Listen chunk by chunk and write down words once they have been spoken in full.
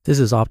This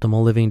is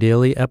Optimal Living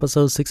Daily,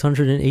 episode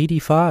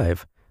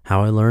 685,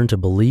 How I Learned to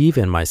Believe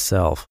in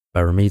Myself by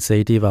Ramit,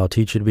 Sethi of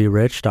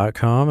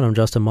I'llTeachYouToBeRich.com, and I'm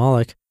Justin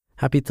Malik.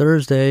 Happy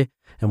Thursday,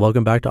 and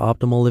welcome back to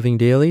Optimal Living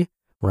Daily,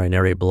 where I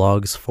narrate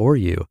blogs for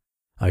you.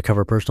 I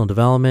cover personal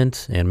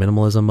development and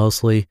minimalism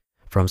mostly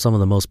from some of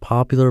the most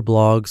popular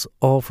blogs,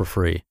 all for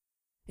free.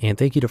 And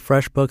thank you to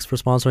FreshBooks for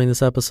sponsoring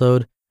this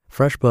episode.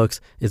 FreshBooks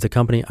is the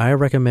company I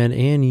recommend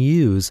and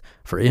use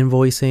for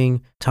invoicing,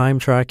 time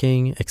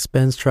tracking,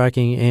 expense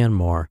tracking, and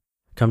more.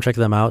 Come check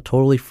them out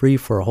totally free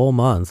for a whole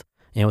month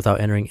and without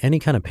entering any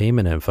kind of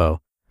payment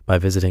info by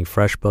visiting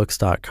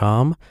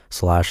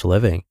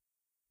freshbooks.com/living.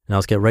 Now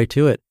let's get right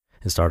to it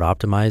and start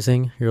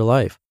optimizing your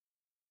life.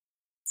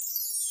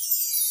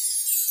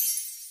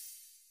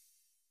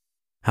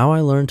 How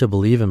I Learned to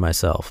Believe in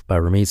Myself by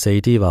Ramit,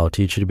 Sethi of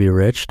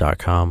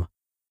I'llTeachYouToBeRich.com.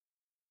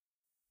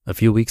 A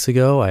few weeks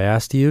ago, I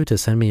asked you to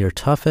send me your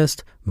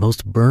toughest,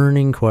 most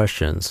burning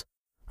questions.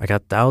 I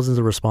got thousands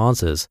of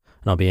responses,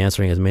 and I'll be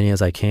answering as many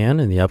as I can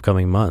in the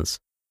upcoming months.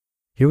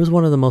 Here was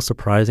one of the most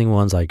surprising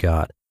ones I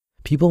got.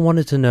 People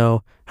wanted to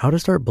know how to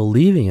start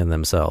believing in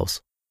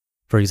themselves.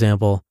 For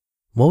example,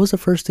 what was the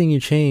first thing you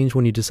changed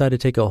when you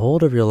decided to take a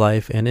hold of your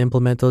life and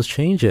implement those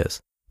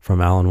changes? From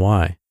Alan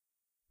Y.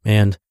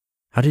 And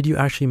how did you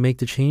actually make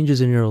the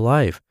changes in your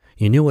life?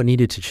 You knew what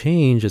needed to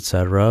change,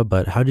 etc.,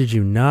 but how did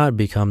you not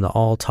become the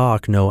all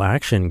talk, no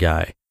action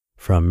guy?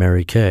 From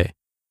Mary Kay.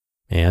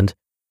 And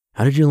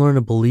how did you learn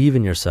to believe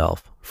in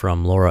yourself?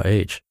 From Laura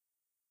H.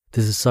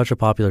 This is such a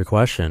popular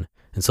question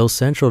and so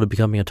central to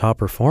becoming a top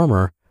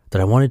performer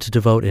that I wanted to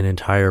devote an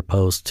entire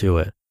post to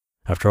it.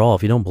 After all,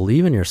 if you don't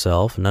believe in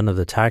yourself, none of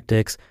the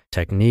tactics,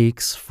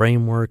 techniques,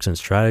 frameworks, and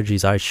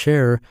strategies I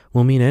share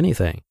will mean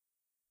anything.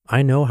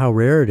 I know how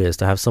rare it is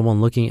to have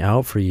someone looking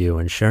out for you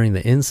and sharing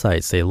the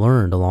insights they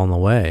learned along the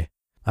way.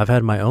 I've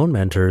had my own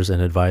mentors and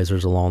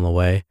advisors along the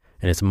way,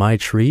 and it's my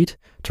treat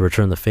to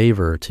return the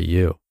favor to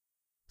you.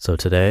 So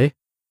today,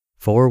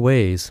 4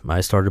 ways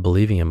I started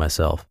believing in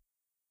myself.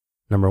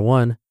 Number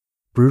 1,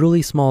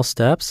 brutally small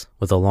steps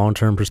with a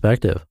long-term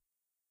perspective.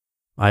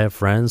 I have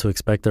friends who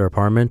expect their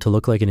apartment to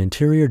look like an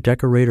interior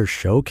decorator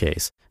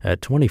showcase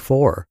at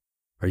 24.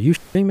 Are you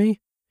shitting me?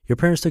 Your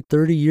parents took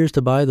 30 years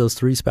to buy those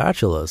 3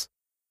 spatulas.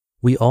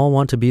 We all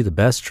want to be the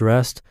best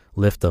dressed,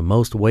 lift the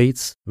most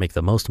weights, make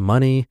the most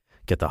money,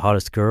 get the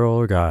hottest girl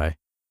or guy.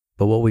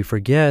 But what we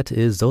forget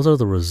is those are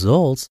the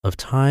results of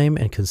time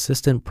and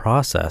consistent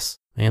process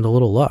and a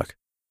little luck.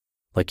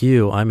 Like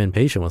you, I'm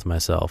impatient with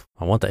myself.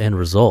 I want the end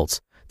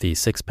results, the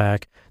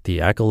six-pack, the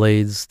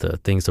accolades, the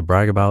things to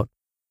brag about.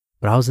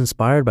 But I was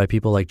inspired by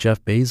people like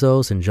Jeff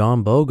Bezos and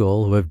John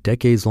Bogle who have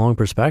decades-long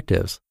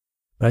perspectives.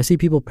 But I see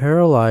people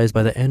paralyzed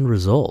by the end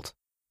result.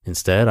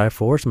 Instead, I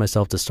forced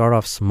myself to start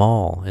off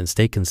small and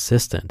stay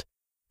consistent.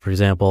 For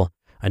example,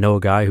 I know a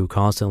guy who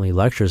constantly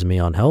lectures me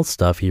on health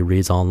stuff he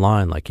reads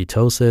online like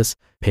ketosis,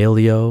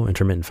 paleo,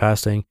 intermittent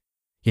fasting,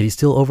 yet he's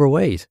still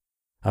overweight.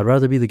 I'd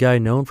rather be the guy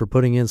known for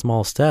putting in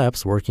small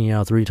steps, working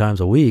out 3 times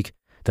a week,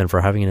 than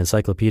for having an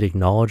encyclopedic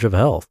knowledge of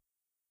health.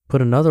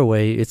 Put another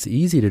way, it's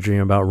easy to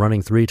dream about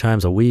running 3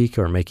 times a week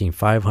or making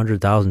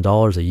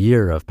 $500,000 a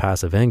year of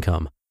passive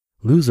income.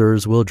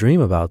 Losers will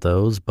dream about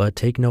those, but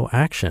take no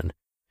action.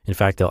 In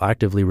fact, they'll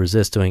actively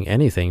resist doing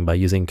anything by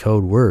using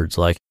code words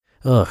like,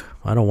 ugh,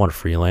 I don't want to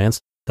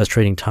freelance. That's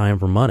trading time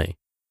for money.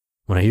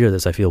 When I hear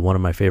this, I feel one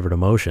of my favorite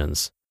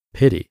emotions,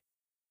 pity.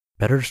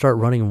 Better to start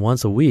running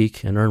once a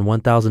week and earn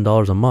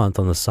 $1,000 a month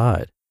on the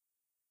side.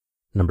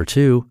 Number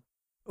 2,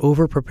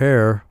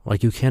 over-prepare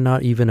like you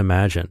cannot even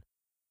imagine.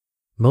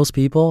 Most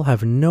people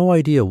have no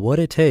idea what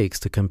it takes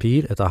to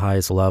compete at the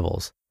highest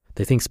levels.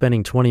 They think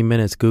spending 20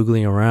 minutes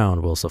Googling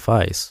around will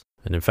suffice.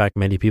 And in fact,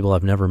 many people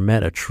have never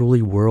met a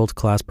truly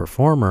world-class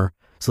performer,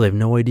 so they have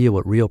no idea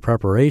what real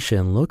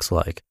preparation looks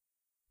like.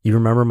 You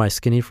remember my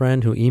skinny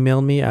friend who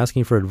emailed me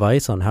asking for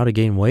advice on how to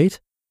gain weight?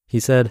 He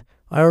said,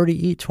 I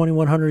already eat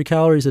 2,100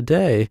 calories a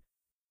day,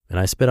 and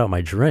I spit out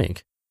my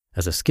drink.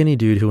 As a skinny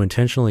dude who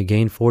intentionally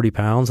gained 40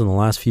 pounds in the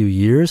last few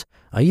years,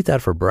 I eat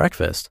that for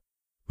breakfast.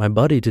 My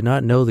buddy did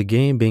not know the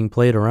game being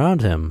played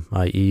around him,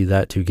 i.e.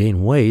 that to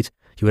gain weight,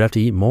 he would have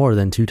to eat more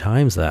than 2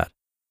 times that.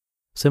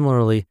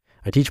 Similarly,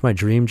 I teach my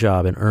dream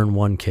job and earn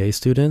 1K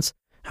students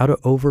how to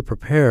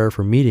over-prepare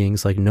for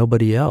meetings like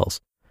nobody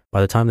else.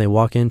 By the time they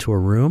walk into a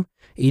room,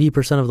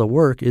 80% of the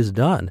work is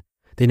done.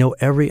 They know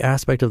every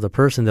aspect of the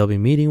person they'll be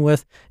meeting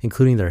with,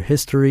 including their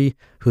history,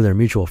 who their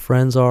mutual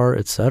friends are,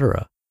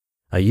 etc.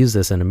 I used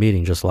this in a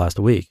meeting just last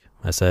week.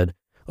 I said,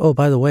 oh,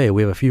 by the way,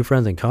 we have a few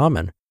friends in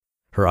common.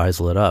 Her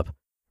eyes lit up.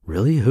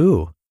 Really?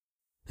 Who?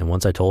 And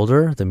once I told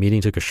her, the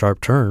meeting took a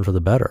sharp turn for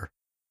the better.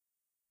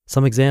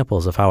 Some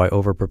examples of how I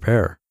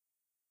over-prepare.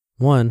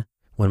 1,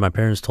 when my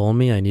parents told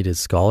me I needed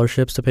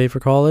scholarships to pay for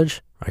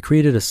college, I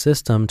created a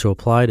system to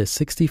apply to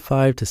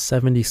 65 to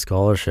 70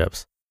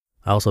 scholarships.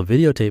 I also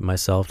videotaped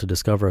myself to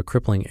discover a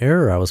crippling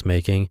error I was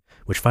making,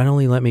 which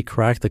finally let me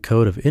crack the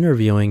code of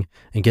interviewing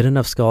and get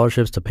enough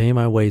scholarships to pay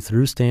my way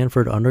through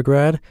Stanford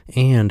undergrad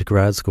and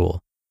grad school.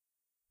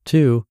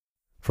 2,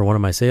 for one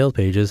of my sales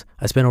pages,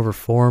 I spent over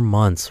 4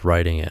 months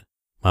writing it.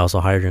 I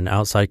also hired an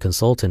outside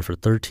consultant for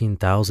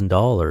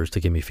 $13,000 to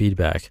give me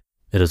feedback.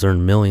 It has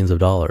earned millions of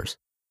dollars.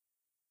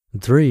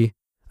 3,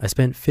 I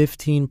spent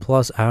 15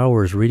 plus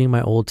hours reading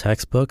my old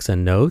textbooks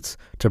and notes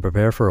to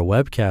prepare for a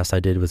webcast I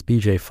did with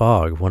BJ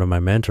Fogg, one of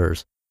my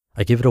mentors.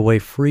 I give it away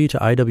free to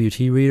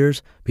IWT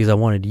readers because I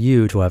wanted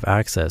you to have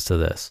access to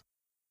this.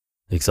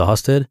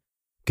 Exhausted?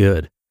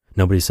 Good.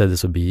 Nobody said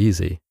this would be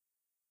easy.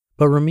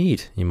 But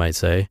Ramit, you might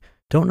say,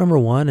 don't number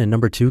 1 and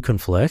number 2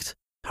 conflict?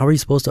 How are you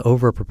supposed to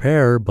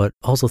over-prepare but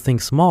also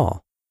think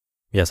small?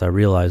 Yes, I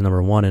realize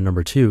number 1 and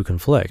number 2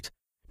 conflict.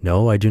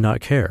 No, I do not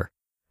care.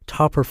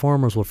 Top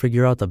performers will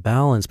figure out the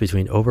balance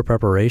between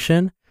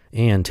over-preparation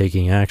and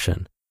taking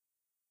action.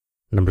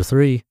 Number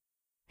 3,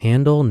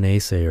 handle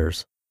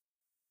naysayers.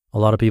 A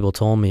lot of people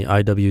told me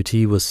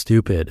IWT was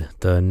stupid,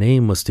 the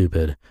name was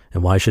stupid,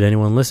 and why should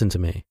anyone listen to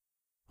me?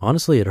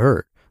 Honestly, it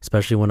hurt,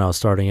 especially when I was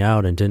starting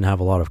out and didn't have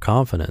a lot of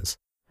confidence.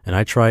 And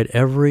I tried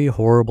every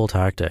horrible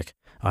tactic.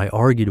 I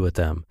argued with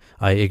them.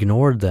 I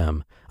ignored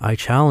them. I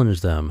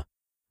challenged them.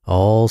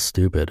 All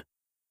stupid.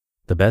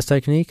 The best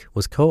technique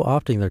was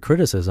co-opting their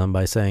criticism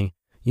by saying,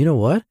 you know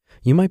what?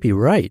 You might be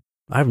right.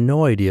 I have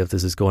no idea if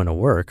this is going to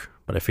work,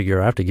 but I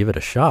figure I have to give it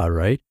a shot,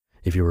 right?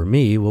 If you were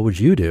me, what would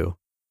you do?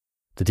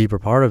 The deeper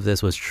part of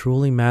this was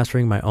truly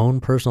mastering my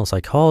own personal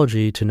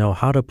psychology to know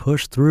how to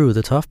push through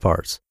the tough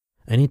parts.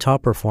 Any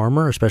top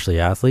performer, especially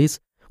athletes,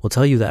 will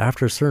tell you that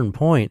after a certain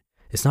point,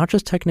 it's not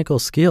just technical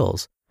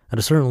skills. At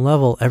a certain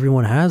level,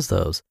 everyone has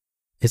those.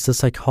 It's the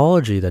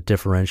psychology that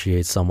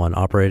differentiates someone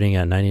operating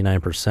at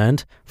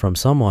 99% from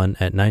someone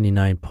at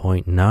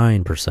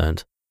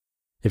 99.9%.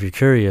 If you're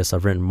curious,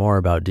 I've written more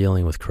about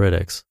dealing with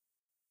critics.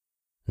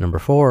 Number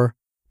 4,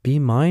 be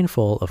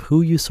mindful of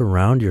who you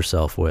surround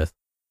yourself with.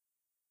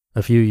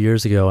 A few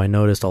years ago, I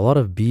noticed a lot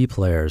of B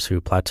players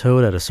who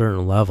plateaued at a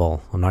certain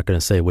level. I'm not going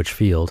to say which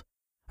field.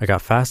 I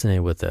got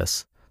fascinated with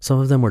this. Some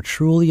of them were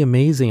truly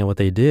amazing at what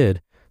they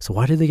did, so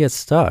why did they get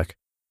stuck?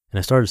 And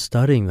I started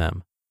studying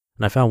them.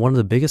 And I found one of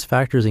the biggest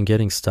factors in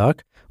getting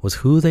stuck was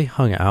who they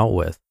hung out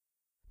with.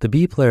 The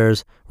B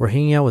players were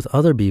hanging out with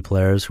other B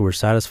players who were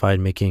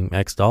satisfied making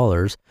X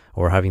dollars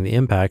or having the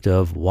impact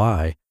of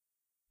Y.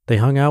 They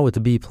hung out with the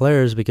B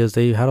players because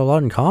they had a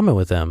lot in common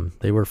with them.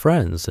 They were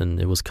friends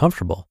and it was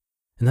comfortable.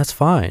 And that's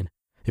fine.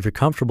 If you're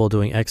comfortable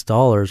doing X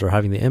dollars or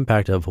having the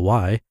impact of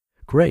Y,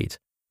 great.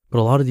 But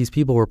a lot of these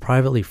people were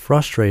privately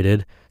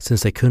frustrated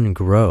since they couldn't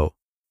grow.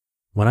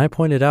 When I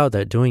pointed out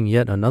that doing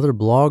yet another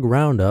blog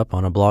roundup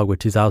on a blog with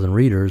 2,000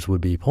 readers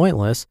would be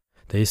pointless,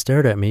 they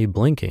stared at me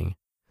blinking.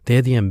 They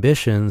had the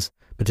ambitions,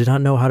 but did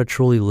not know how to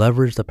truly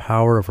leverage the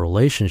power of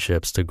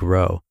relationships to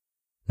grow.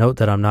 Note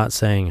that I'm not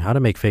saying how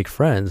to make fake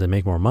friends and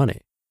make more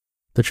money.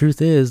 The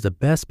truth is, the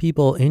best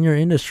people in your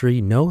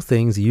industry know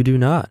things you do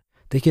not.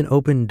 They can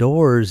open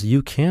doors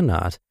you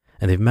cannot,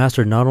 and they've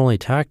mastered not only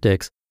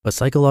tactics, but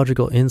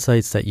psychological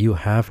insights that you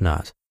have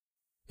not.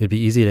 It'd be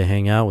easy to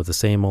hang out with the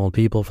same old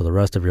people for the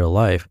rest of your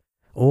life,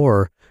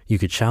 or you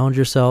could challenge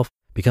yourself,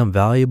 become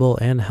valuable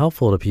and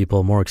helpful to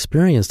people more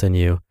experienced than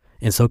you,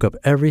 and soak up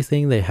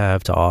everything they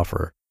have to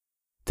offer.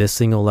 This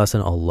single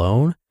lesson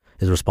alone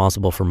is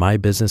responsible for my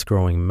business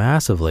growing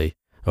massively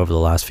over the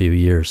last few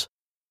years.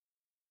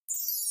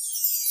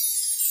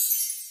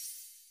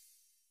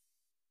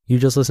 You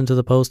just listened to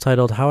the post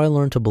titled How I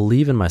Learned to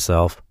Believe in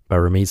Myself by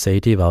Ramit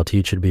Sethi of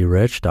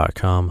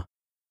I'llTeachYouToBeRich.com.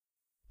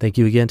 Thank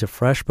you again to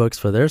FreshBooks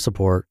for their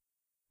support.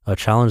 A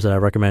challenge that I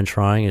recommend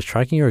trying is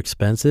tracking your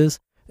expenses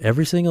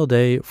every single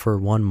day for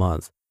 1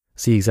 month.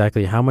 See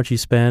exactly how much you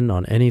spend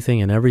on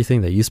anything and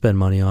everything that you spend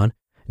money on,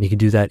 and you can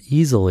do that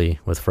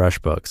easily with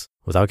FreshBooks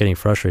without getting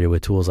frustrated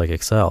with tools like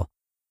Excel.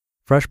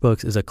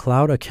 FreshBooks is a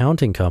cloud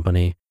accounting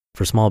company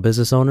for small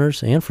business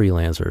owners and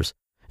freelancers.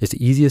 It's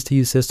the easiest to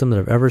use system that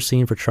I've ever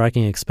seen for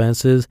tracking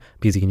expenses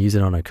because you can use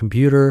it on a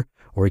computer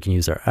or you can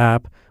use their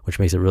app, which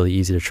makes it really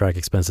easy to track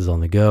expenses on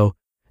the go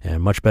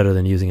and much better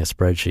than using a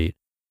spreadsheet.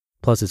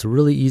 Plus, it's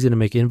really easy to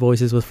make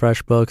invoices with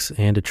FreshBooks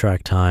and to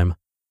track time.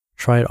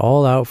 Try it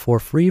all out for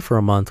free for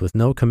a month with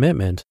no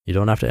commitment. You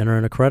don't have to enter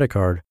in a credit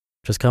card.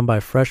 Just come by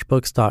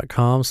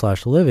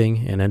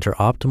freshbooks.com/living and enter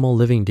Optimal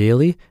Living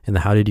Daily in the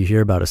How Did You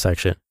Hear About It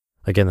section.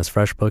 Again, that's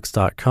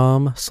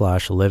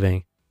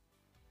freshbooks.com/living.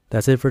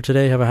 That's it for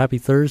today. Have a happy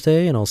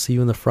Thursday, and I'll see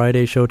you in the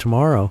Friday show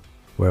tomorrow,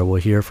 where we'll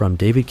hear from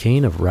David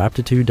Kane of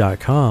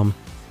Raptitude.com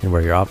and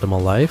where your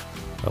optimal life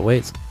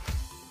awaits.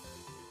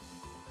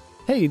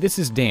 Hey, this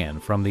is Dan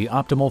from the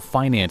Optimal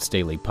Finance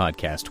Daily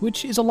podcast,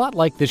 which is a lot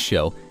like this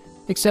show,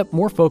 except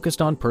more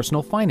focused on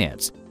personal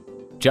finance.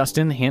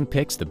 Justin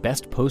handpicks the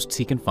best posts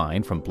he can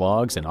find from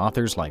blogs and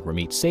authors like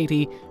Ramit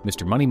Sethi,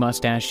 Mr. Money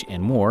Mustache,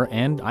 and more,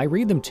 and I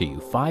read them to you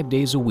 5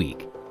 days a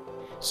week.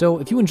 So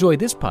if you enjoy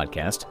this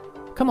podcast,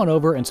 come on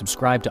over and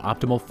subscribe to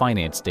Optimal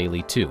Finance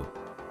Daily too.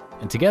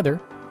 And together,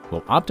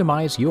 we'll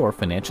optimize your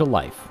financial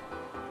life.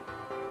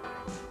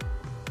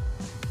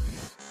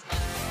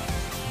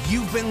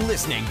 You've been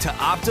listening to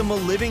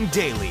Optimal Living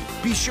Daily.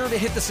 Be sure to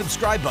hit the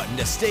subscribe button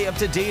to stay up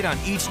to date on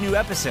each new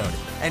episode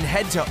and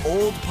head to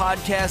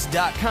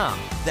oldpodcast.com.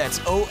 That's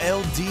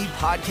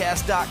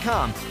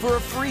OLDpodcast.com for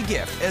a free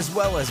gift as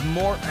well as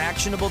more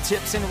actionable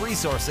tips and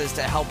resources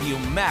to help you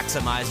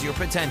maximize your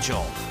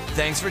potential.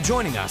 Thanks for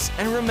joining us,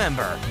 and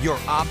remember, your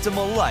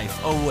optimal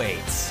life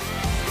awaits.